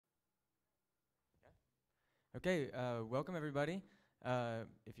Okay, welcome everybody.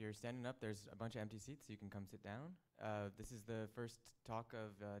 If you're standing up, there's a bunch of empty seats, so you can come sit down. This is the first talk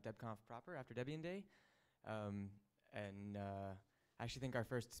of DebConf proper after Debian Day. I actually think our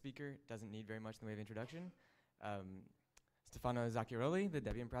first speaker doesn't need very much in the way of introduction. Stefano Zacchiroli, the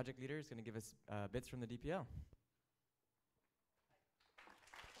Debian project leader, is going to give us bits from the DPL.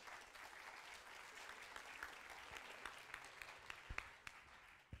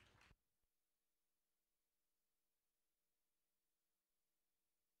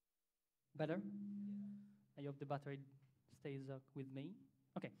 Better? I hope the battery stays with me.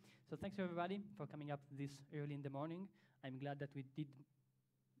 Okay, so thanks everybody for coming up this early in the morning. I'm glad that we did,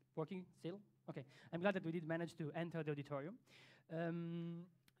 working still? Okay, I'm glad that we did manage to enter the auditorium.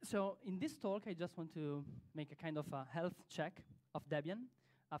 So in this talk, I just want to make a kind of a health check of Debian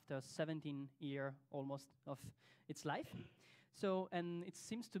after 17 years almost of its life. So, and it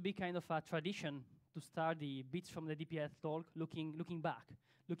seems to be kind of a tradition to start the bits from the DPL talk looking back,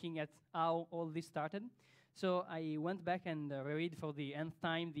 looking at how all this started. So I went back and read for the nth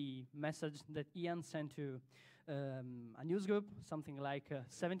time the message that Ian sent to a news group, something like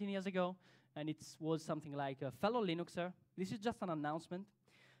 17 years ago, and it was something like, fellow Linuxer, this is just an announcement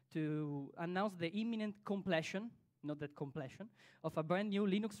to announce the imminent completion, not that completion, of a brand new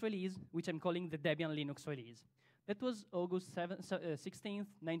Linux release, which I'm calling the Debian Linux release. That was August 16th,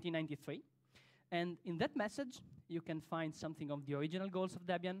 1993. And in that message, you can find something of the original goals of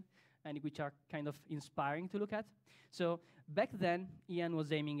Debian, and which are kind of inspiring to look at. So back then, Ian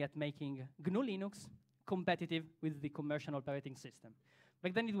was aiming at making GNU Linux competitive with the commercial operating system.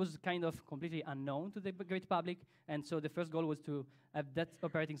 Back then, it was kind of completely unknown to the great public, and so the first goal was to have that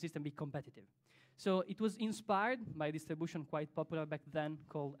operating system be competitive. So it was inspired by a distribution quite popular back then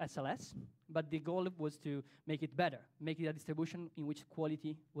called SLS, but the goal was to make it better, make it a distribution in which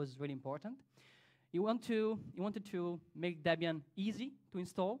quality was really important. He wanted to make Debian easy to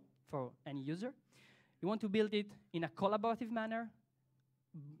install for any user. You want to build it in a collaborative manner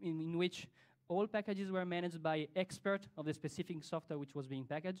in which all packages were managed by expert of the specific software which was being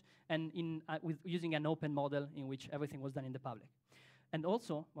packaged, and with using an open model in which everything was done in the public. And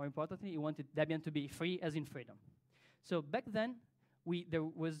also, more importantly, he wanted Debian to be free as in freedom. So back then,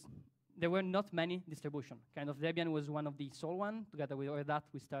 there were not many distributions. Kind of Debian was one of the sole one. Together with Red Hat,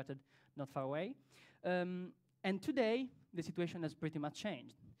 we started not far away. And today, the situation has pretty much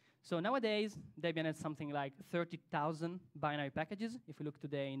changed. So nowadays, Debian has something like 30,000 binary packages. If we look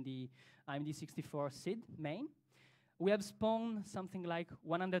today in the AMD64 SID main, we have spawned something like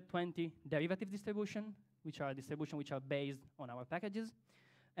 120 derivative distributions, which are distributions which are based on our packages.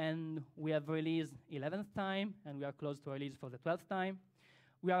 And we have released 11th time, and we are close to release for the 12th time.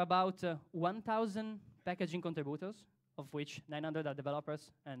 We are about 1,000 packaging contributors, of which 900 are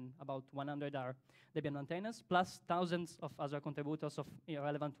developers and about 100 are Debian maintainers, plus thousands of other contributors of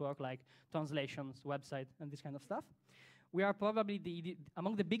irrelevant work like translations, website, and this kind of stuff. We are probably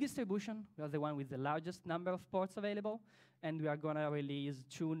among the biggest distribution. We are the one with the largest number of ports available, and we are going to release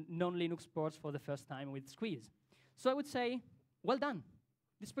 2 non-Linux ports for the first time with Squeeze. So I would say, well done.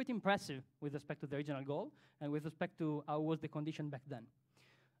 This is pretty impressive with respect to the original goal and with respect to how was the condition back then.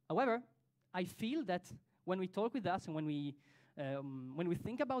 However, I feel that when we talk with us and when we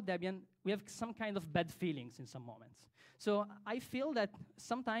think about Debian, we have some kind of bad feelings in some moments. So I feel that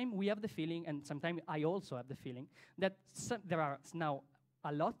sometimes we have the feeling, and sometimes I also have the feeling, that there are now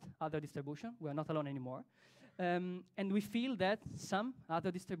a lot other distributions. We are not alone anymore. And we feel that some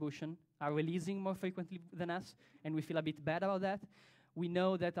other distributions are releasing more frequently than us, and we feel a bit bad about that. We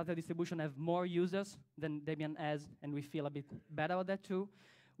know that other distributions have more users than Debian has, and we feel a bit bad about that too.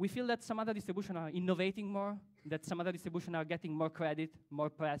 We feel that some other distributions are innovating more, that some other distributions are getting more credit, more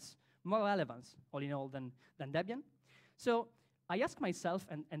press, more relevance, all in all, than Debian. So I ask myself,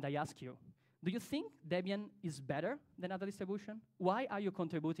 and I ask you, do you think Debian is better than other distributions? Why are you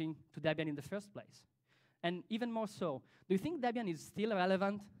contributing to Debian in the first place? And even more so, do you think Debian is still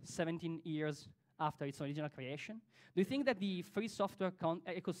relevant 17 years after its original creation? Do you think that the free software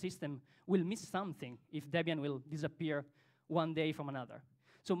ecosystem will miss something if Debian will disappear one day from another?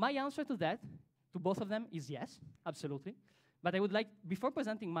 So my answer to that, to both of them, is yes, absolutely. But I would like, before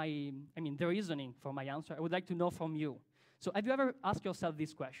presenting the reasoning for my answer, I would like to know from you. So have you ever asked yourself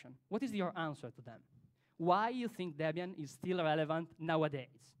this question? What is your answer to them? Why you think Debian is still relevant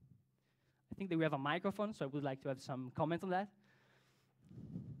nowadays? I think that we have a microphone, so I would like to have some comment on that.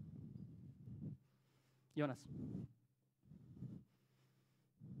 Jonas.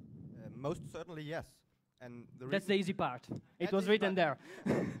 Most certainly, yes. And that's the easy part. It was written there.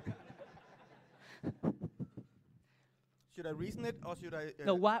 Should I reason it, or should I...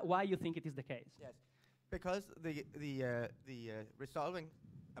 No, why you think it is the case? Yes. because the resolving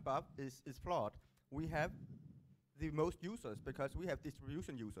above is flawed. We have the most users because we have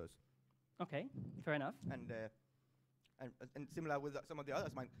distribution users. Okay, fair enough. And similar with some of the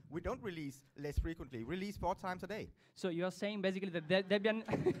others, we don't release less frequently. Release 4 times a day. So you are saying basically that Debian.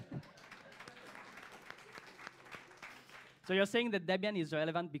 So you're saying that Debian is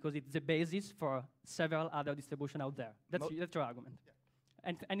relevant because it's the basis for several other distributions out there. That's your argument. Yeah.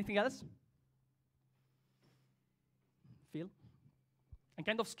 And anything else? Phil? I'm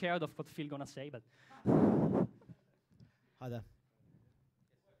kind of scared of what Phil gonna say, but. Hi there.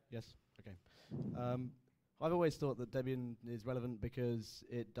 Yes. Okay. I've always thought that Debian is relevant because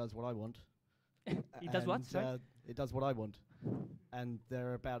it does what I want. It does what? Sorry? It does what I want. And there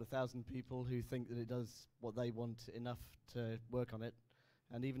are about 1,000 people who think that it does what they want enough to work on it.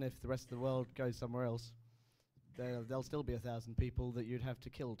 And even if the rest of the world goes somewhere else, there'll still be 1,000 people that you'd have to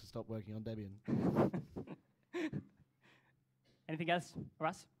kill to stop working on Debian. Anything else,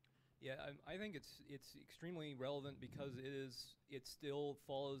 Russ? Yeah, I think it's extremely relevant because it still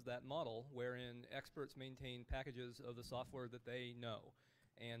follows that model wherein experts maintain packages of the software that they know.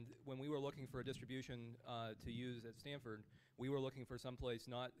 And when we were looking for a distribution to use at Stanford, we were looking for something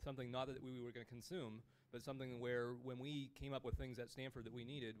not that we were going to consume, but something where when we came up with things at Stanford that we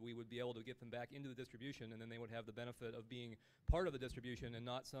needed, we would be able to get them back into the distribution, and then they would have the benefit of being part of the distribution and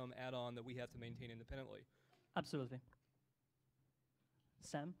not some add-on that we have to maintain independently. Absolutely.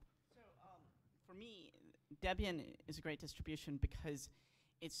 Sam? So for me, Debian is a great distribution because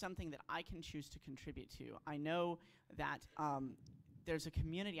it's something that I can choose to contribute to. I know that there's a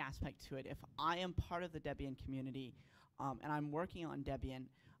community aspect to it. If I am part of the Debian community and I'm working on Debian,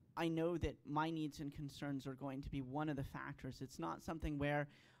 I know that my needs and concerns are going to be one of the factors. It's not something where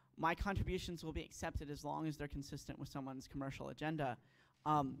my contributions will be accepted as long as they're consistent with someone's commercial agenda.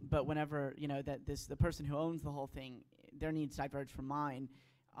 But whenever the person who owns the whole thing, their needs diverge from mine,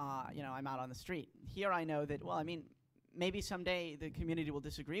 I'm out on the street. Here I know that, maybe someday the community will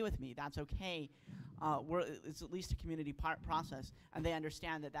disagree with me. That's okay. It's at least a community process, and they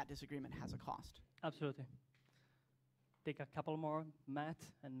understand that disagreement has a cost. Absolutely. Take a couple more, Matt,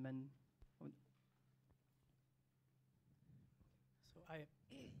 and then. So I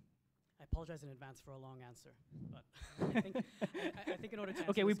apologize in advance for a long answer, but I think in order to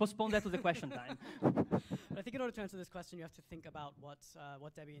answer okay, we postpone that to the question time. But I think in order to answer this question, you have to think about what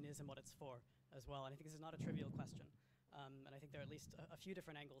Debian is and what it's for as well. And I think this is not a trivial question. And I think there are at least a few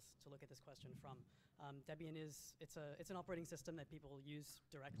different angles to look at this question from. Debian it's an operating system that people use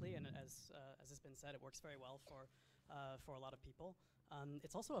directly, and as has been said, it works very well for a lot of people.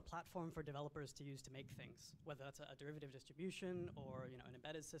 It's also a platform for developers to use to make things, whether that's a derivative distribution or an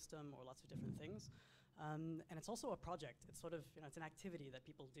embedded system or lots of different things. And it's also a project. It's sort of it's an activity that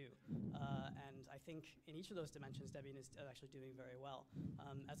people do, and I think in each of those dimensions, Debian is actually doing very well.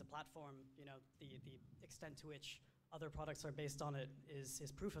 As a platform, the extent to which other products are based on it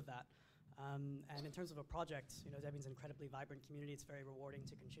is proof of that. And in terms of a project, Debian's an incredibly vibrant community. It's very rewarding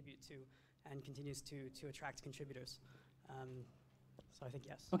to contribute to, and continues to attract contributors. So I think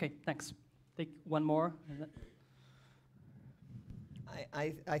yes. Okay, thanks. Take one more.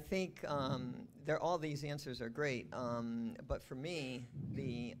 I think all these answers are great, but for me,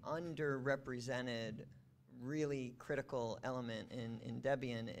 the underrepresented, really critical element in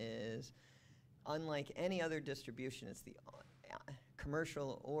Debian is, unlike any other distribution, it's the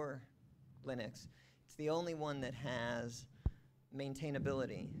commercial or Linux, it's the only one that has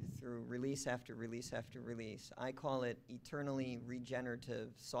maintainability through release after release after release. I call it eternally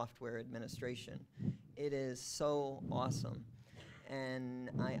regenerative software administration. It is so awesome.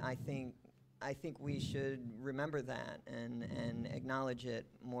 And I think we should remember that and acknowledge it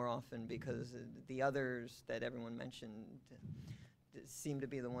more often, because the others that everyone mentioned seem to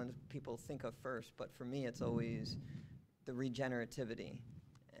be the ones people think of first. But for me, it's always the regenerativity.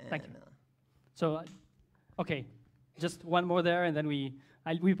 Thank you. So, okay, just one more there, and then we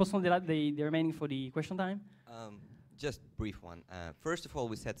postpone the remaining for the question time. Just brief one. First of all,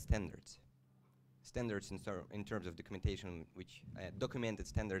 we set standards. Standards in terms of documentation, which documented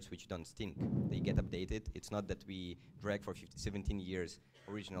standards which don't stink. They get updated. It's not that we drag for 17 years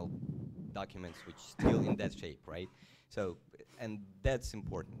original documents which still in that shape, right? So, and that's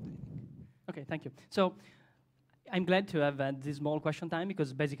important, I think. Okay, thank you. So, I'm glad to have this small question time,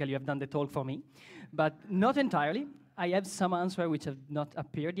 because basically you have done the talk for me, but not entirely. I have some answers which have not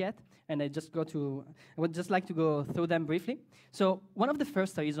appeared yet, and I would just like to go through them briefly. So one of the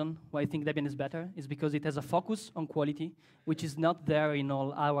first reasons why I think Debian is better is because it has a focus on quality, which is not there in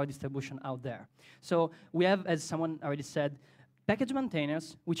all our distribution out there. So we have, as someone already said, package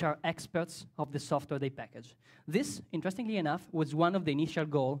maintainers, which are experts of the software they package. This, interestingly enough, was one of the initial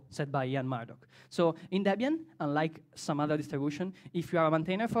goals set by Ian Murdoch. So in Debian, unlike some other distribution, if you are a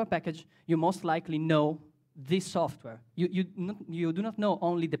maintainer for a package, you most likely know this software. You do not know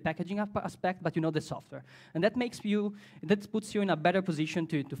only the packaging aspect, but you know the software. And that puts you in a better position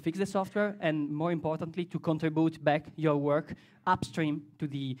to fix the software, and more importantly, to contribute back your work upstream to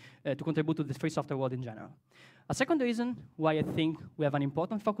contribute to the free software world in general. A second reason why I think we have an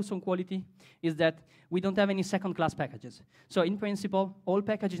important focus on quality is that we don't have any second-class packages. So in principle, all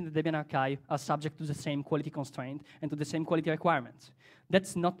packages in the Debian archive are subject to the same quality constraint and to the same quality requirements.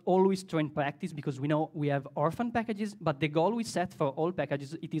 That's not always true in practice, because we know we have orphan packages, but the goal we set for all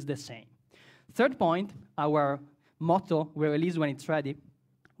packages, it is the same. Third point, our motto, we release when it's ready,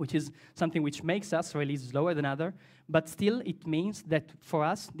 which is something which makes us release slower than other, but still it means that for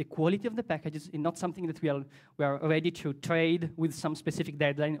us, the quality of the packages is not something that we are ready to trade with some specific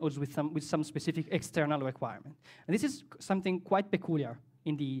deadline or with some specific external requirement. And this is something quite peculiar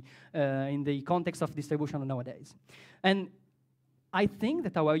in the context of distribution nowadays. And I think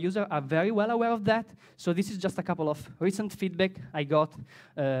that our users are very well aware of that. So this is just a couple of recent feedback I got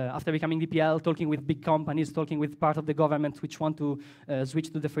after becoming DPL, talking with big companies, talking with part of the government which want to switch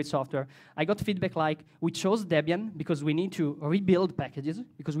to the free software. I got feedback like, we chose Debian because we need to rebuild packages,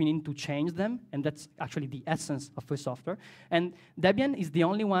 because we need to change them, and that's actually the essence of free software. And Debian is the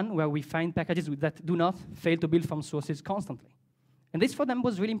only one where we find packages that do not fail to build from sources constantly. And this for them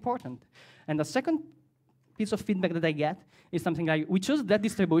was really important. And the second piece of feedback that I get is something like, we chose that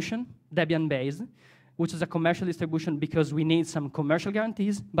distribution, Debian-based, which is a commercial distribution because we need some commercial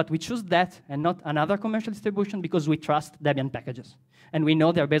guarantees, but we choose that and not another commercial distribution because we trust Debian packages. And we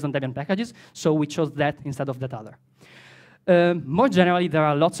know they're based on Debian packages, so we chose that instead of that other. More generally, there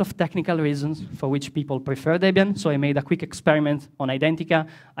are lots of technical reasons for which people prefer Debian. So I made a quick experiment on Identica.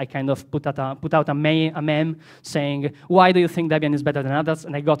 I kind of put out a meme saying, why do you think Debian is better than others?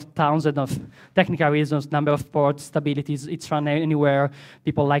 And I got thousands of technical reasons, number of ports, stabilities, it's run anywhere,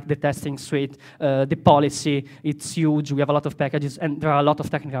 people like the testing suite, the policy, it's huge, we have a lot of packages, and there are a lot of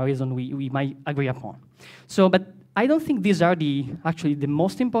technical reasons we might agree upon. So, but I don't think these are actually the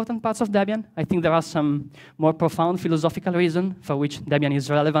most important parts of Debian. I think there are some more profound philosophical reasons for which Debian is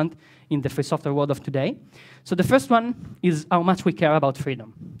relevant in the free software world of today. So the first one is how much we care about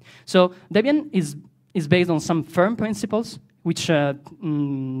freedom. So Debian is based on some firm principles which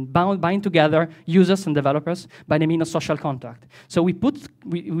bind together users and developers by the means of social contract. So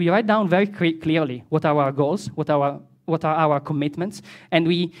we write down very clearly what are our goals, what are our commitments, and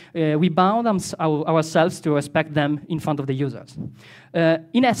we bound ourselves to respect them in front of the users.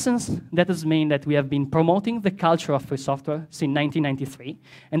 In essence, that does mean that we have been promoting the culture of free software since 1993,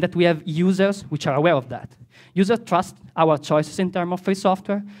 and that we have users which are aware of that. Users trust our choices in terms of free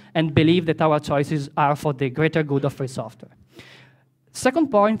software and believe that our choices are for the greater good of free software.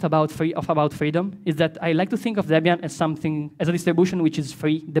 Second point about freedom is that I like to think of Debian as a distribution which is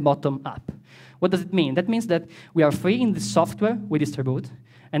free the bottom up. What does it mean? That means that we are free in the software we distribute,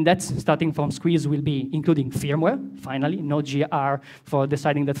 and that's starting from squeeze will be including firmware, finally, no GR for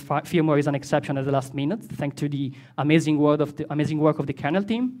deciding that firmware is an exception at the last minute, thanks to the amazing work of the kernel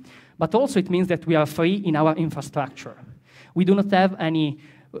team. But also it means that we are free in our infrastructure. We do not have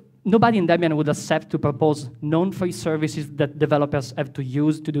nobody in Debian would accept to propose non-free services that developers have to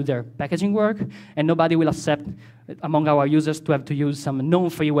use to do their packaging work, and nobody will accept among our users to have to use some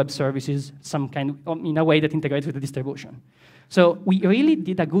non-free web services, in a way that integrates with the distribution. So we really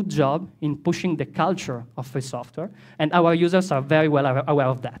did a good job in pushing the culture of free software, and our users are very well aware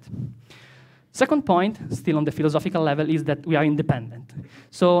of that. Second point, still on the philosophical level, is that we are independent.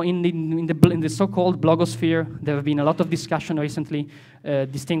 So in the so-called blogosphere, there have been a lot of discussion recently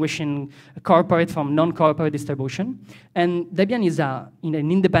distinguishing corporate from non-corporate distribution. And Debian is in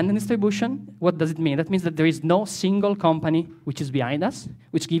an independent distribution. What does it mean? That means that there is no single company which is behind us,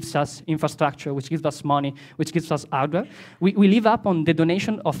 which gives us infrastructure, which gives us money, which gives us hardware. We live up on the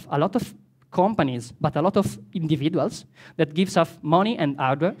donation of a lot of companies, but a lot of individuals that gives us money and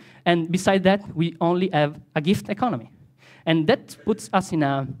hardware, and beside that, we only have a gift economy. And that puts us in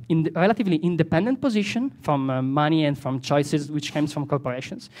a relatively independent position from money and from choices which comes from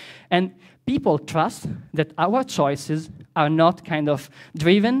corporations. And people trust that our choices are not kind of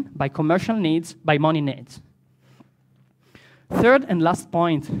driven by commercial needs, by money needs. Third and last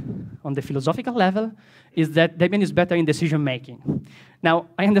point on the philosophical level is that Debian is better in decision-making. Now,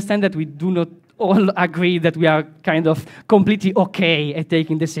 I understand that we do not all agree that we are kind of completely okay at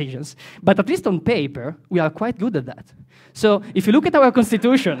taking decisions, but at least on paper, we are quite good at that. So if you look at our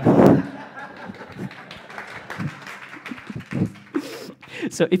constitution,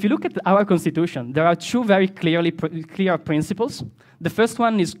 So if you look at our constitution, there are two very clear principles. The first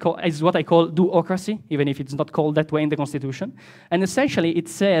one is what I call do-ocracy, even if it's not called that way in the constitution. And essentially, it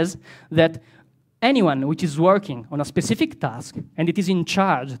says that anyone which is working on a specific task, and it is in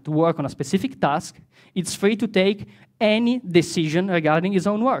charge to work on a specific task, it's free to take any decision regarding his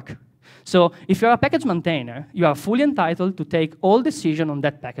own work. So if you're a package maintainer, you are fully entitled to take all decisions on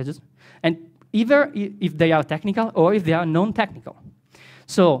that package, and either if they are technical or if they are non-technical.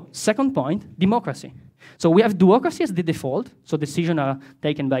 So second point, democracy. So we have democracy as the default, so decisions are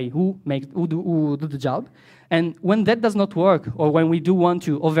taken by who do the job. And when that does not work, or when we do want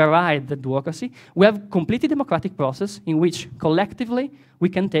to override the democracy, we have a completely democratic process in which collectively we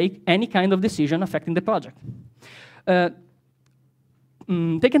can take any kind of decision affecting the project.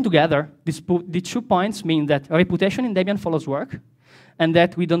 Taken together, the 2 points mean that reputation in Debian follows work, and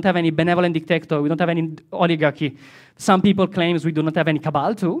that we don't have any benevolent dictator, we don't have any oligarchy. Some people claim we do not have any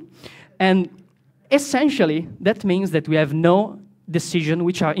cabal too. And essentially, that means that we have no decisions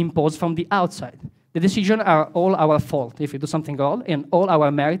which are imposed from the outside. The decisions are all our fault if we do something wrong, and all our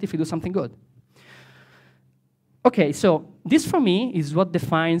merit if we do something good. Okay, so this for me is what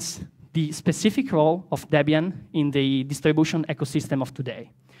defines the specific role of Debian in the distribution ecosystem of today.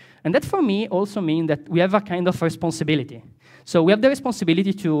 And that for me also means that we have a kind of responsibility. So we have the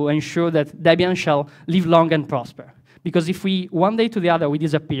responsibility to ensure that Debian shall live long and prosper. Because if we, one day to the other, we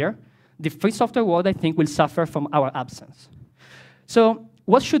disappear, the free software world, I think, will suffer from our absence. So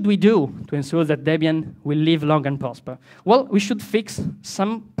what should we do to ensure that Debian will live long and prosper? Well, we should fix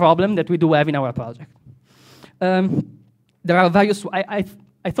some problem that we do have in our project. There are various,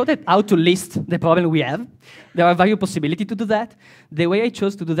 I thought that how to list the problem we have. There are various possibilities to do that. The way I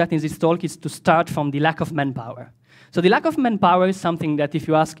chose to do that in this talk is to start from the lack of manpower. So the lack of manpower is something that if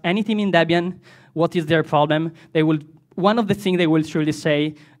you ask any team in Debian what is their problem, they will, one of the things they will surely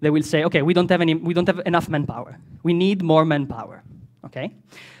say, they will say, okay, we don't have enough manpower. We need more manpower, okay?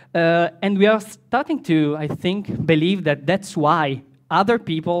 And we are starting to, I think, believe that that's why other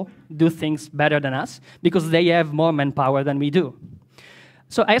people do things better than us, because they have more manpower than we do.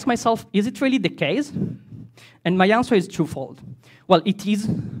 So I ask myself, is it really the case? And my answer is twofold. Well, it is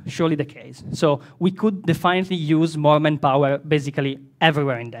surely the case. So we could definitely use more manpower basically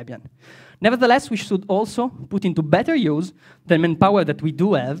everywhere in Debian. Nevertheless, we should also put into better use the manpower that we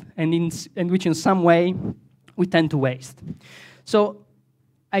do have and which in some way we tend to waste. So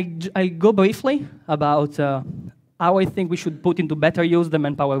I'll go briefly about how I think we should put into better use the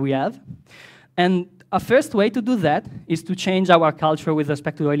manpower we have. And a first way to do that is to change our culture with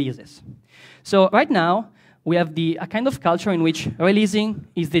respect to releases. So right now, we have a kind of culture in which releasing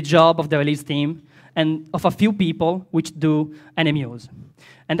is the job of the release team and of a few people which do NMUs.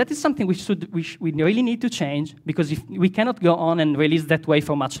 And that is something we really need to change, because if we cannot go on and release that way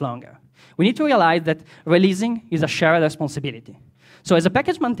for much longer. We need to realize that releasing is a shared responsibility. So as a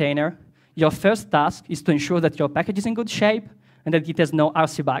package maintainer, your first task is to ensure that your package is in good shape and that it has no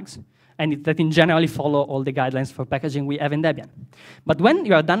RC bugs, and that in generally follow all the guidelines for packaging we have in Debian. But when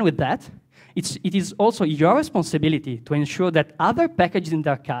you are done with that, it is also your responsibility to ensure that other packages in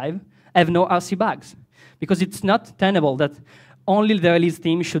the archive have no RC bugs. Because it's not tenable that only the release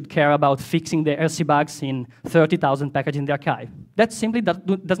team should care about fixing the RC bugs in 30,000 packages in the archive. That simply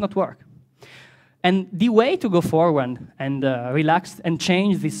does not work. And the way to go forward and relax and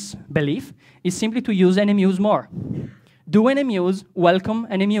change this belief is simply to use NMUs more. Do NMUs, welcome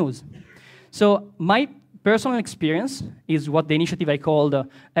NMUs. So my personal experience is what the initiative I called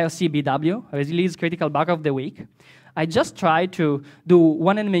RCBW, Release Critical Bug of the Week. I just tried to do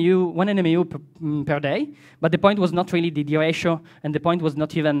one NMU per day, but the point was not really the ratio, and the point was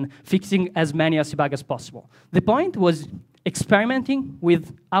not even fixing as many RC bugs as possible. The point was experimenting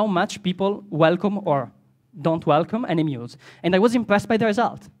with how much people welcome or don't welcome NMUs, and I was impressed by the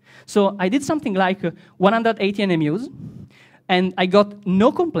result. So I did something like 180 NMUs, and I got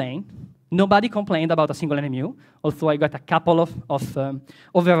no complaint. Nobody complained about a single NMU, although I got a couple of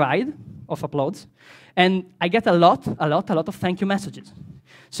override of uploads. And I get a lot of thank you messages.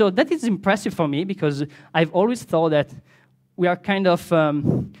 So that is impressive for me, because I've always thought that we are kind of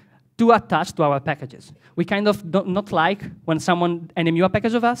too attached to our packages. We kind of not like when someone NMU a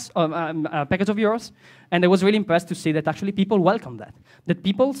package of us, or a package of yours, and I was really impressed to see that actually people welcome that. That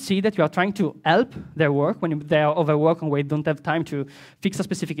people see that you are trying to help their work when they are overworked and we don't have time to fix a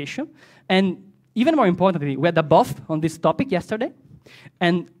specific issue. And even more importantly, we had a BOF on this topic yesterday,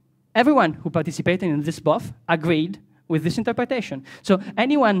 and everyone who participated in this BOF agreed with this interpretation. So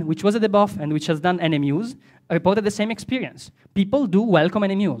anyone which was at the DebConf and which has done NMUs reported the same experience. People do welcome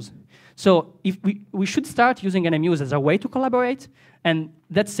NMUs. So if we should start using NMUs as a way to collaborate, and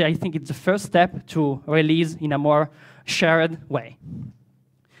that's, I think, it's the first step to release in a more shared way.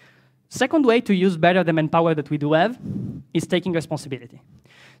 Second way to use better the manpower that we do have is taking responsibility.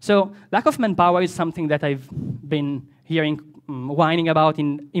 So lack of manpower is something that I've been hearing whining about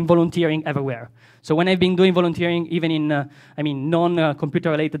in volunteering everywhere. So when I've been doing volunteering, even in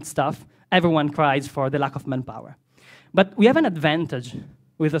non-computer-related stuff, everyone cries for the lack of manpower. But we have an advantage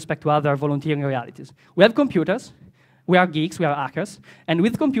with respect to other volunteering realities. We have computers, we are geeks, we are hackers, and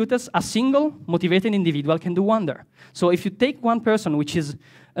with computers, a single motivated individual can do wonder. So if you take one person which is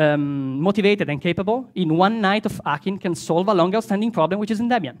motivated and capable, in one night of hacking can solve a long-outstanding problem which is in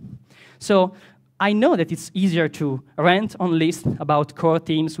Debian. So I know that it's easier to rant on lists about core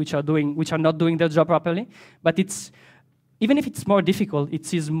teams which are not doing their job properly, but even if it's more difficult,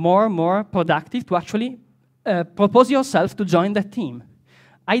 it is more productive to actually propose yourself to join that team.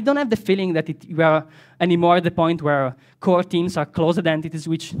 I don't have the feeling that we are anymore at the point where core teams are closed entities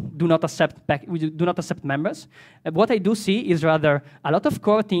which do not accept members. What I do see is rather a lot of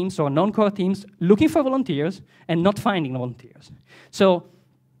core teams or non-core teams looking for volunteers and not finding volunteers. So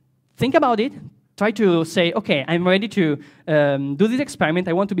think about it. Try to say, OK, I'm ready to do this experiment.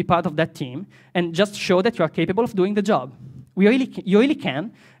 I want to be part of that team. And just show that you are capable of doing the job. You really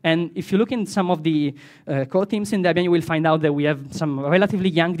can. And if you look in some of the core teams in Debian, you will find out that we have some relatively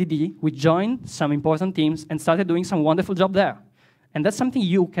young DD which joined some important teams and started doing some wonderful job there. And that's something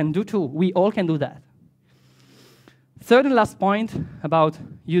you can do too. We all can do that. Third and last point about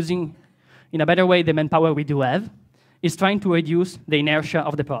using, in a better way, the manpower we do have is trying to reduce the inertia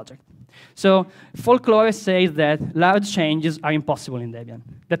of the project. So folklore says that large changes are impossible in Debian,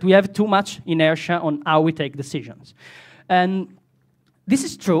 that we have too much inertia on how we take decisions. And this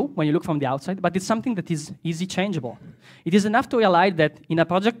is true when you look from the outside, but it's something that is easy changeable. It is enough to realize that in a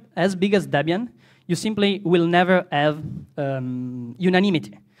project as big as Debian, you simply will never have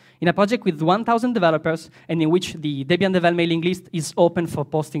unanimity. In a project with 1,000 developers and in which the Debian Devel mailing list is open for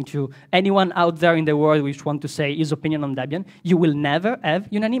posting to anyone out there in the world which want to say his opinion on Debian, you will never have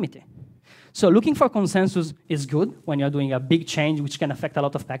unanimity. So looking for consensus is good when you're doing a big change which can affect a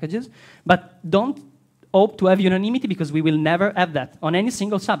lot of packages, but don't hope to have unanimity because we will never have that on any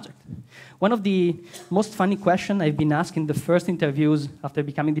single subject. One of the most funny questions I've been asked in the first interviews after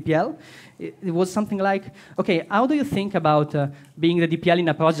becoming DPL, it was something like, OK, how do you think about being the DPL in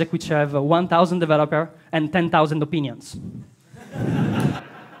a project which have 1,000 developers and 10,000 opinions?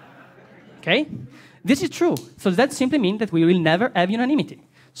 OK? This is true. So that simply means that we will never have unanimity.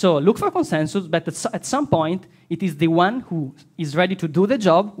 So look for consensus, but at some point, it is the one who is ready to do the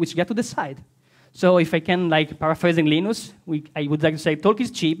job which get to decide. So if I can, like paraphrasing Linus, I would like to say, talk is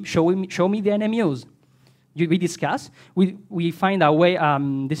cheap, show me the NMUs. We discuss, we find our way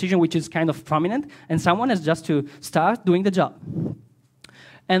decision which is kind of prominent, and someone has just to start doing the job.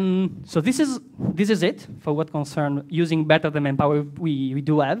 And so this is it for what concerns using better the manpower we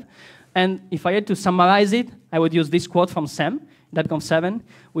do have. And if I had to summarize it, I would use this quote from Sam, DebConf 7,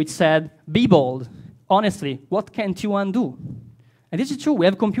 which said, be bold. Honestly, what can't you undo? And this is true, we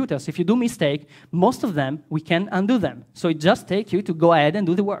have computers. If you do mistake, most of them, we can undo them. So it just takes you to go ahead and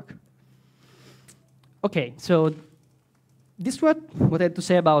do the work. OK, so this is what I had to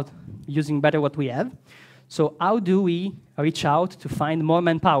say about using better what we have. So how do we reach out to find more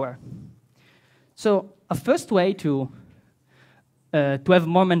manpower? So a first way to have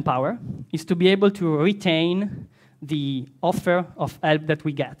more manpower is to be able to retain the offer of help that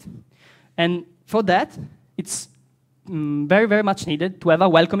we get. And for that, it's very, very much needed to have a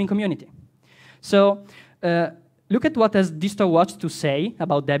welcoming community. So look at what has DistorWatch to say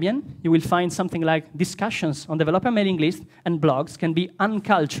about Debian. You will find something like discussions on developer mailing lists and blogs can be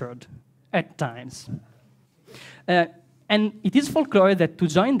uncultured at times. And it is folklore that to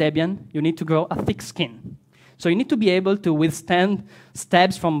join Debian, you need to grow a thick skin. So you need to be able to withstand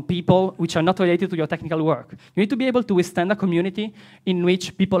stabs from people which are not related to your technical work. You need to be able to withstand a community in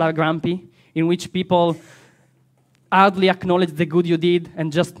which people are grumpy, in which people hardly acknowledge the good you did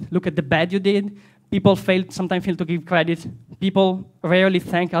and just look at the bad you did. People sometimes fail to give credit. People rarely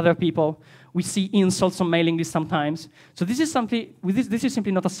thank other people. We see insults on mailing lists sometimes. So this is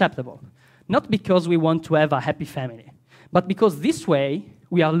simply not acceptable. Not because we want to have a happy family, but because this way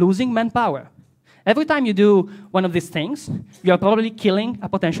we are losing manpower. Every time you do one of these things, you are probably killing a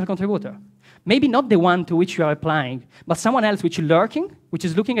potential contributor. Maybe not the one to which you are applying, but someone else which is lurking, which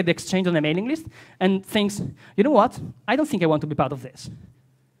is looking at the exchange on the mailing list, and thinks, you know what, I don't think I want to be part of this.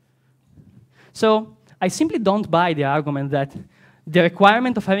 So I simply don't buy the argument that the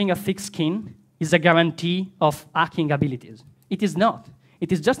requirement of having a thick skin is a guarantee of hacking abilities. It is not.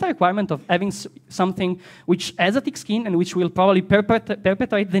 It is just a requirement of having something which has a thick skin and which will probably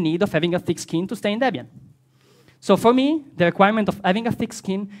perpetuate the need of having a thick skin to stay in Debian. So for me, the requirement of having a thick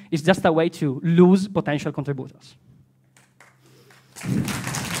skin is just a way to lose potential contributors.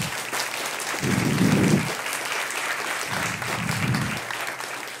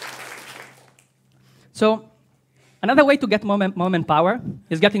 So another way to get more manpower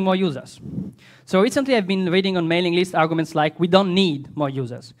is getting more users. So recently I've been reading on mailing list arguments like, we don't need more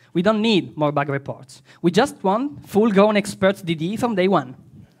users. We don't need more bug reports. We just want full-grown experts DD from day one.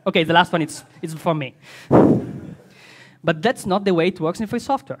 Okay, the last one is for me. But that's not the way it works in free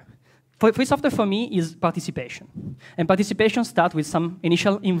software. Free software for me is participation. And participation starts with some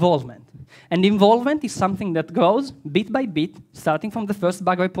initial involvement. And involvement is something that grows bit by bit, starting from the first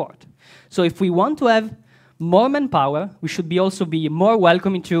bug report. So if we want to have more manpower, we should also be more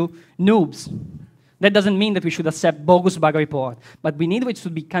welcoming to noobs. That doesn't mean that we should accept bogus bug report, but we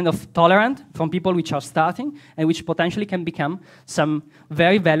should be kind of tolerant from people which are starting and which potentially can become some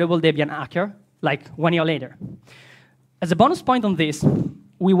very valuable Debian hacker, like 1 year later. As a bonus point on this,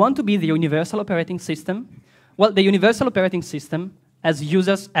 we want to be the universal operating system. Well, the universal operating system has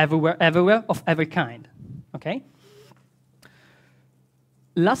users everywhere of every kind, okay?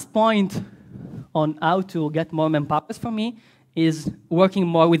 Last point on how to get more manpower for me is working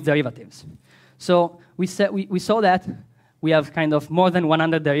more with derivatives. So we saw that we have kind of more than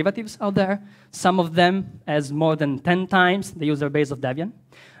 100 derivatives out there. Some of them has more than 10 times the user base of Debian.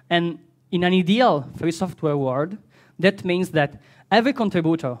 And in an ideal free software world, that means that every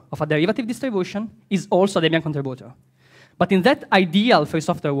contributor of a derivative distribution is also a Debian contributor. But in that ideal free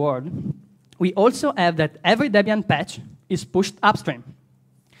software world, we also have that every Debian patch is pushed upstream.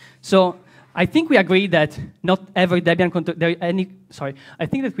 So I think we agree that not every Debian I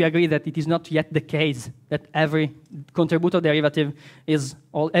think that we agree that it is not yet the case that every contributor derivative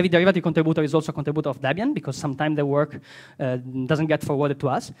every derivative contributor is also a contributor of Debian, because sometimes the work doesn't get forwarded to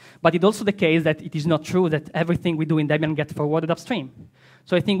us. But it's also the case that it is not true that everything we do in Debian gets forwarded upstream.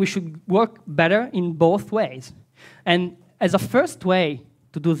 So I think we should work better in both ways. And as a first way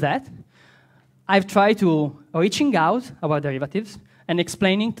to do that, I've tried to reaching out our derivatives and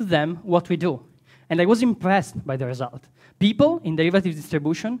explaining to them what we do. And I was impressed by the result. People in derivative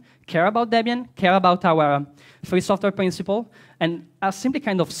distribution care about Debian, care about our free software principle, and are simply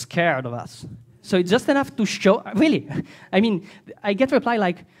kind of scared of us. So it's just enough to show, really. I mean, I get a reply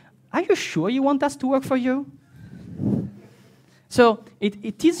like, are you sure you want us to work for you? So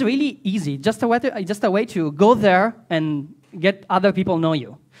it is really easy, just a way to go there and get other people know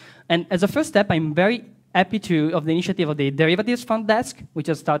you. And as a first step, I'm very happy of the initiative of the derivatives front desk, which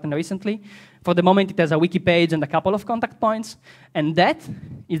has started recently. For the moment, it has a wiki page and a couple of contact points. And that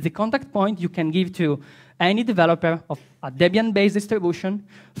is the contact point you can give to any developer of a Debian-based distribution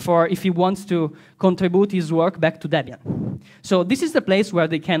for if he wants to contribute his work back to Debian. So this is the place where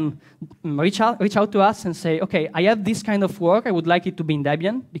they can reach out to us and say, OK, I have this kind of work. I would like it to be in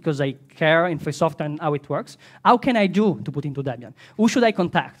Debian because I care in free software and how it works. How can I do to put into Debian? Who should I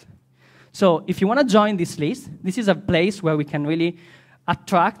contact? So if you want to join this list, this is a place where we can really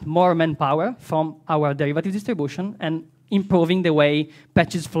attract more manpower from our derivative distribution and improving the way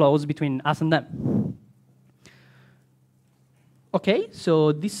patches flows between us and them. OK,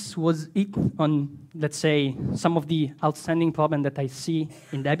 so this was it on, let's say, some of the outstanding problems that I see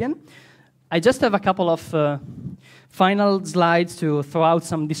in Debian. I just have a couple of final slides to throw out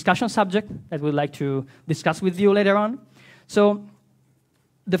some discussion subject that we'd like to discuss with you later on. So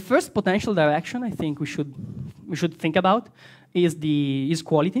the first potential direction I think we should think about is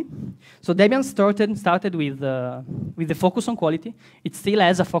quality. So Debian started with the focus on quality. It still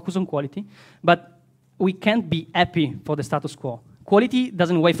has a focus on quality, but we can't be happy for the status quo. Quality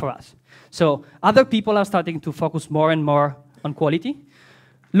doesn't wait for us. So other people are starting to focus more and more on quality.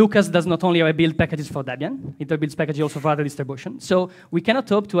 Lucas does not only rebuild packages for Debian, it rebuilds packages also for other distributions. So we cannot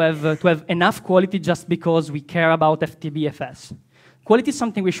hope to have enough quality just because we care about FTBFS. Quality is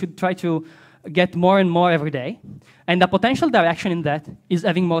something we should try to get more and more every day. And the potential direction in that is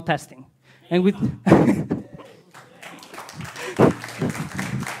having more testing. And with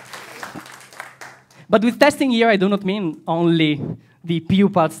But with testing here, I do not mean only the PU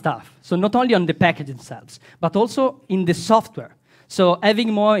part stuff. So not only on the package themselves, but also in the software. So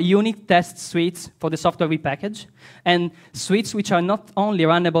having more unit test suites for the software we package, and suites which are not only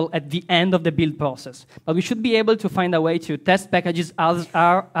runnable at the end of the build process, but we should be able to find a way to test packages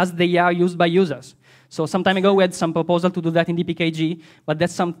as they are used by users. So some time ago, we had some proposal to do that in DPKG, but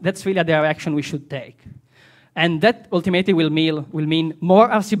that's really a direction we should take. And that ultimately will mean more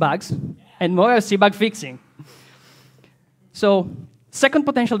RC bugs and more RC bug fixing. So second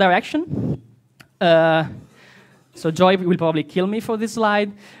potential direction. So Joy will probably kill me for this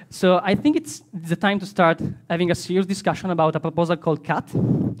slide. So I think it's the time to start having a serious discussion about a proposal called CAT.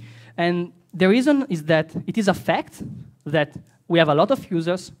 And the reason is that it is a fact that we have a lot of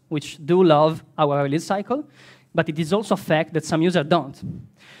users which do love our release cycle, but it is also a fact that some users don't.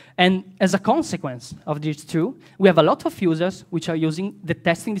 And as a consequence of this two, we have a lot of users which are using the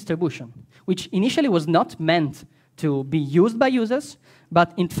testing distribution, which initially was not meant to be used by users,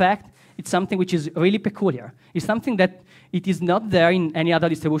 but in fact, it's something which is really peculiar. It's something that it is not there in any other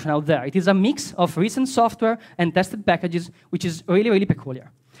distribution out there. It is a mix of recent software and tested packages, which is really, really peculiar.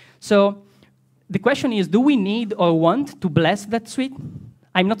 So the question is, do we need or want to bless that suite?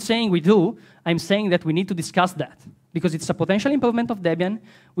 I'm not saying we do. I'm saying that we need to discuss that, because it's a potential improvement of Debian,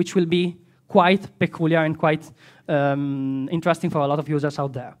 which will be quite peculiar and quite interesting for a lot of users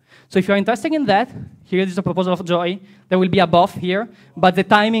out there. So if you're interested in that, here is a proposal of Joy. There will be a buff here, but the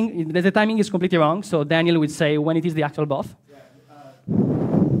timing is completely wrong, so Daniel will say when it is the actual buff. Yeah, the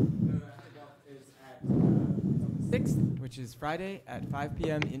actual buff is at the 6th, which is Friday at 5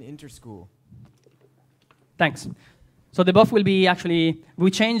 p.m. in Interschool. Thanks. So the buff will be actually,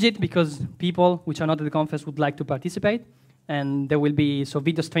 we change it because people which are not at the conference would like to participate, and there will be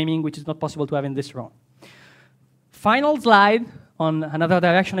video streaming, which is not possible to have in this room. Final slide on another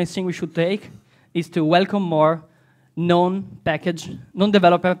direction I think we should take is to welcome more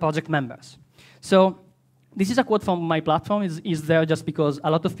non-developer project members. So this is a quote from my platform. Is there just because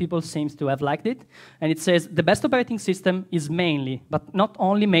a lot of people seem to have liked it. And it says, the best operating system is mainly, but not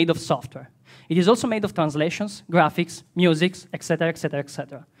only made of software. It is also made of translations, graphics, music, etc., etc.,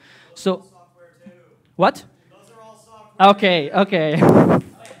 etc. So, what? Those are all software. Okay, okay.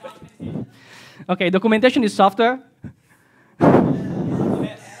 Okay, documentation is software.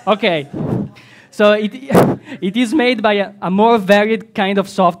 Okay, so it is made by a more varied kind of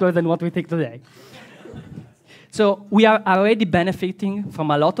software than what we take today. So we are already benefiting from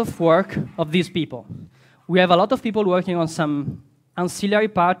a lot of work of these people. We have a lot of people working on some ancillary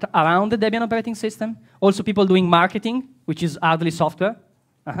part around the Debian operating system. Also people doing marketing, which is hardly software.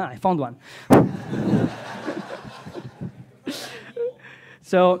 I found one.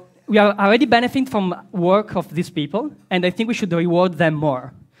 So we are already benefiting from work of these people, and I think we should reward them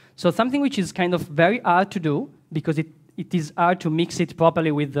more. So something which is kind of very hard to do, because it is hard to mix it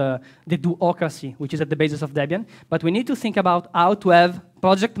properly with the duocracy, which is at the basis of Debian, but we need to think about how to have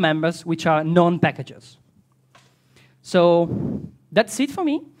project members which are non-packages. So that's it for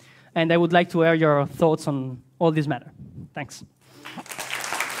me, and I would like to hear your thoughts on all this matter. Thanks.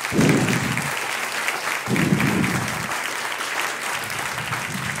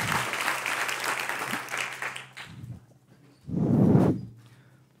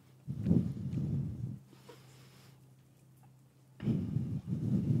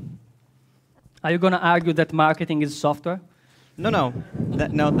 Are you going to argue that marketing is software? No,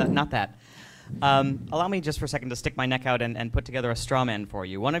 not that. Allow me just for a second to stick my neck out and put together a straw man for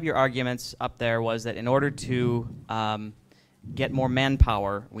you. One of your arguments up there was that in order to get more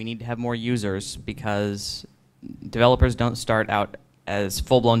manpower, we need to have more users, because developers don't start out as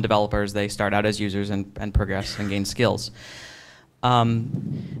full-blown developers. They start out as users and progress and gain skills.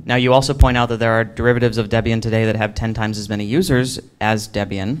 Now, you also point out that there are derivatives of Debian today that have 10 times as many users as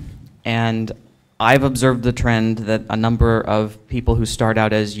Debian, and I've observed the trend that a number of people who start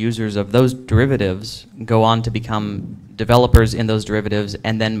out as users of those derivatives go on to become developers in those derivatives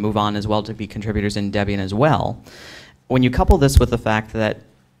and then move on as well to be contributors in Debian as well. When you couple this with the fact that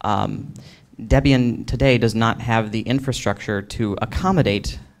Debian today does not have the infrastructure to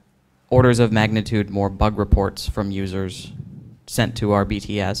accommodate orders of magnitude more bug reports from users sent to our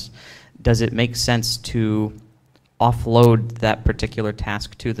BTS, does it make sense to offload that particular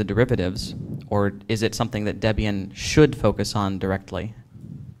task to the derivatives, or is it something that Debian should focus on directly?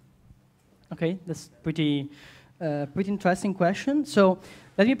 Okay, that's pretty interesting question. So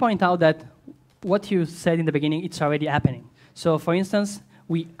let me point out that what you said in the beginning, it's already happening. So for instance,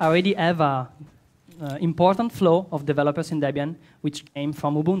 we already have a important flow of developers in Debian which came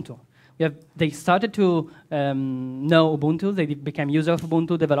from Ubuntu. They started to know Ubuntu. They became user of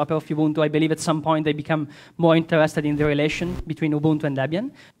Ubuntu, developer of Ubuntu. I believe at some point they become more interested in the relation between Ubuntu and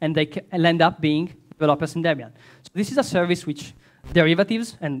Debian, and they end up being developers in Debian. So this is a service which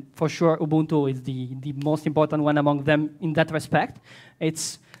derivatives, and for sure Ubuntu is the most important one among them in that respect.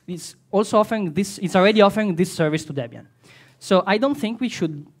 It's also offering this. It's already offering this service to Debian. So I don't think we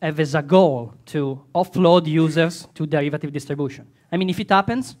should have as a goal to offload users to derivative distribution. I mean, if it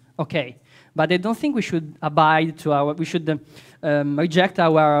happens, okay. But I don't think we should abide to our, we should reject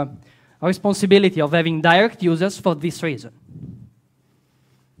our responsibility of having direct users for this reason.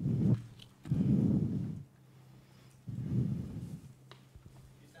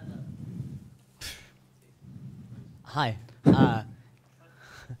 Hi.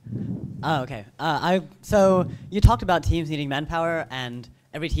 Oh, okay. So you talked about teams needing manpower and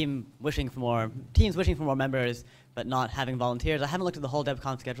every team wishing for more members, but not having volunteers. I haven't looked at the whole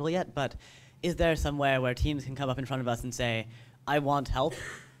DebConf schedule yet, but is there somewhere where teams can come up in front of us and say, I want help.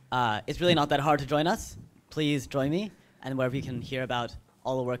 It's really not that hard to join us. Please join me. And where we can hear about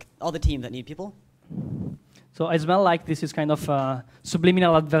all the work, all the teams that need people. So I smell like this is kind of a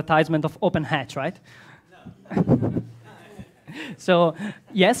subliminal advertisement of Open Hatch, right? No. So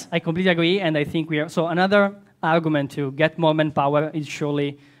yes, I completely agree, and I think we are. So another argument to get more manpower is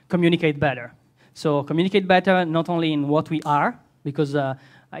surely communicate better. So communicate better not only in what we are, because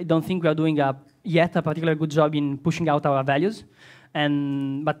I don't think we are doing yet a particularly good job in pushing out our values,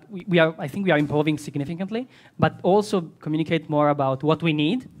 but we are. I think we are improving significantly. But also communicate more about what we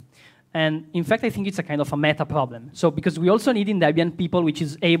need. And in fact, I think it's a kind of a meta problem. So because we also need in Debian people which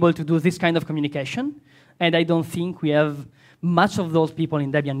is able to do this kind of communication, and I don't think we have much of those people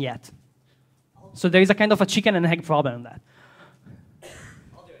in Debian yet. So there is a kind of a chicken and egg problem in that.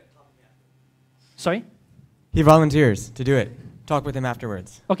 I'll do it. Sorry? He volunteers to do it. Talk with him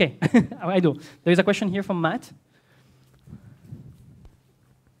afterwards. Okay, I do. There is a question here from Matt.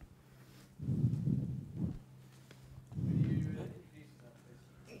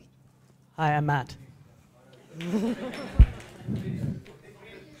 Hi, I'm Matt.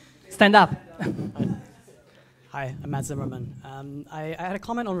 Stand up. Hi, I'm Matt Zimmerman. I had a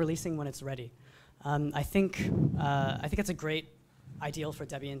comment on releasing when it's ready. I think it's a great ideal for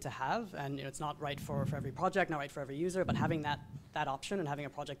Debian to have, and it's not right for every project, not right for every user, but having that option and having a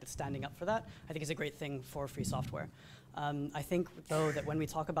project that's standing up for that, I think is a great thing for free software. I think, though, that when we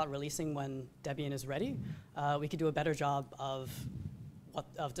talk about releasing when Debian is ready, we could do a better job of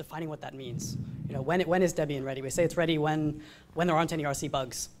defining what that means. When is Debian ready? We say it's ready when there aren't any RC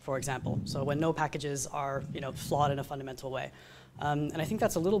bugs, for example. So when no packages are flawed in a fundamental way. And I think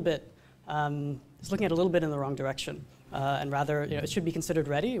that's a little bit, it's looking at a little bit in the wrong direction. And rather, it should be considered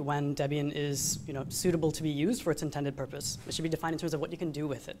ready when Debian is suitable to be used for its intended purpose. It should be defined in terms of what you can do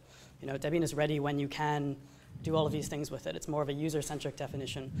with it. Debian is ready when you can do all of these things with it. It's more of a user-centric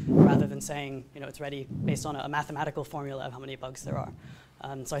definition rather than saying it's ready based on a mathematical formula of how many bugs there are.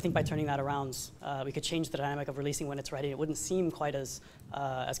 So I think by turning that around, we could change the dynamic of releasing when it's ready. It wouldn't seem quite as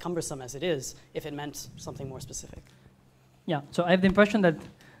cumbersome as it is if it meant something more specific. Yeah, so I have the impression that,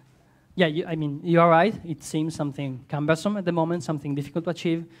 yeah, you are right. It seems something cumbersome at the moment, something difficult to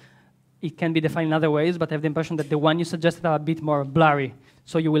achieve. It can be defined in other ways, but I have the impression that the one you suggested are a bit more blurry.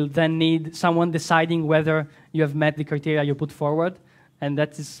 So you will then need someone deciding whether you have met the criteria you put forward, and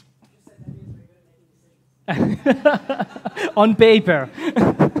that is on paper.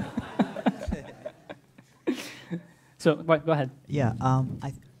 So go ahead. Yeah,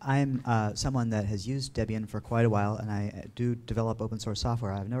 I'm someone that has used Debian for quite a while, and I do develop open source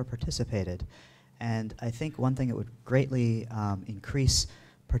software. I've never participated, and I think one thing that would greatly increase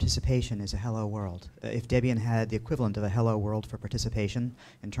participation is a hello world. If Debian had the equivalent of a hello world for participation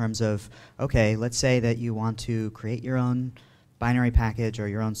in terms of, okay, let's say that you want to create your own binary package or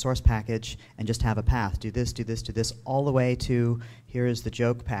your own source package and just have a path, do this, do this, do this, all the way to here's the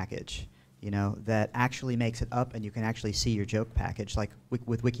joke package, that actually makes it up and you can actually see your joke package. Like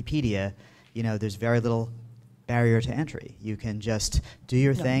with Wikipedia, there's very little barrier to entry. You can just do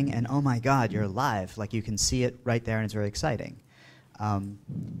your thing and oh my God, you're live. Like you can see it right there and it's very exciting.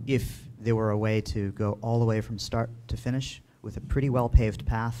 If there were a way to go all the way from start to finish with a pretty well-paved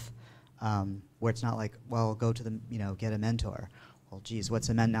path, where it's not like, well, go to the, get a mentor. Well, geez, what's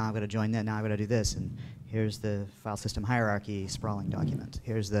a mentor? Now I'm going to join that. Now I'm going to do this. And here's the file system hierarchy sprawling document.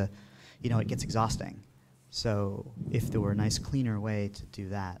 Here's the, it gets exhausting. So if there were a nice, cleaner way to do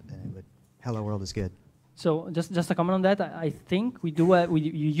that, then it would, hello world is good. So just a comment on that. I think we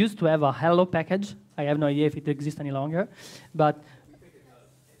used to have a hello package. I have no idea if it exists any longer, but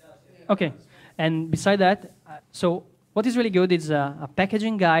okay. And beside that, so what is really good is a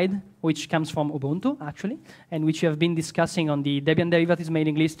packaging guide, which comes from Ubuntu, actually, and which we have been discussing on the Debian derivatives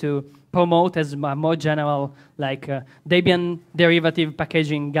mailing list to promote as a more general, Debian derivative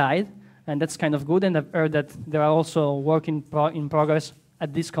packaging guide, and that's kind of good. And I've heard that there are also work in progress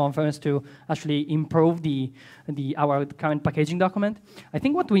at this conference to actually improve our current packaging document. I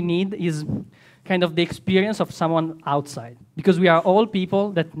think what we need is kind of the experience of someone outside, because we are all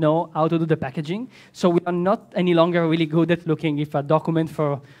people that know how to do the packaging, so we are not any longer really good at looking if a document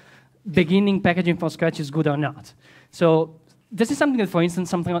for beginning packaging from scratch is good or not. So this is something that, for instance,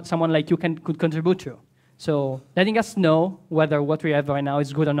 someone like you could contribute to. So letting us know whether what we have right now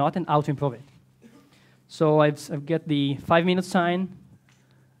is good or not and how to improve it. So I've got the 5-minute sign.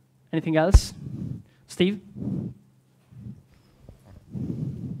 Anything else? Steve?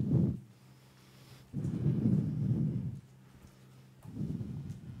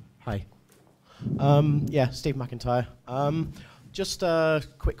 Hi. Yeah, Steve McIntyre. Just a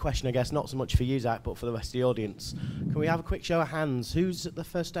quick question, I guess, not so much for you, Zach, but for the rest of the audience. Can we have a quick show of hands? Who's at the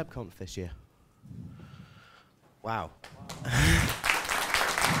first DebConf this year? Wow.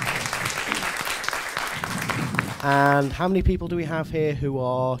 And how many people do we have here who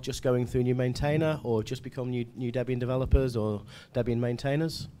are just going through New Maintainer or just become new Debian developers or Debian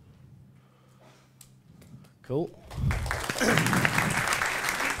maintainers? Cool.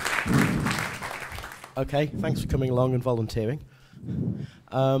 Okay, thanks for coming along and volunteering.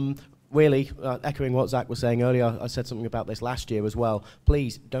 Really, echoing what Zach was saying earlier, I said something about this last year as well.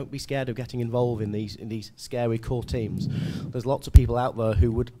 Please, don't be scared of getting involved in these scary core teams. There's lots of people out there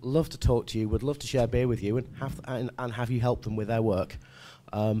who would love to talk to you, would love to share beer with you, and have you help them with their work.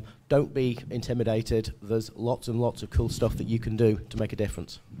 Don't be intimidated. There's lots and lots of cool stuff that you can do to make a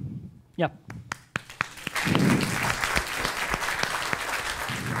difference. Yeah.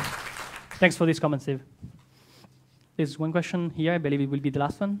 Thanks for this comment, Steve. There's one question here. I believe it will be the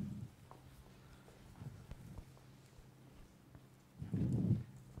last one.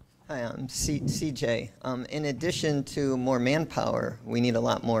 Hi, I'm CJ. In addition to more manpower, we need a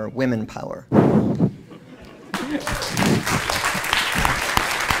lot more women power.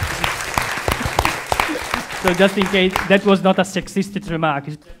 So just in case, that was not a sexist remark.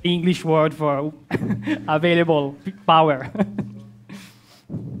 It's the English word for available power.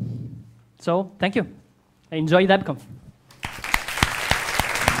 So thank you. Enjoy DebConf.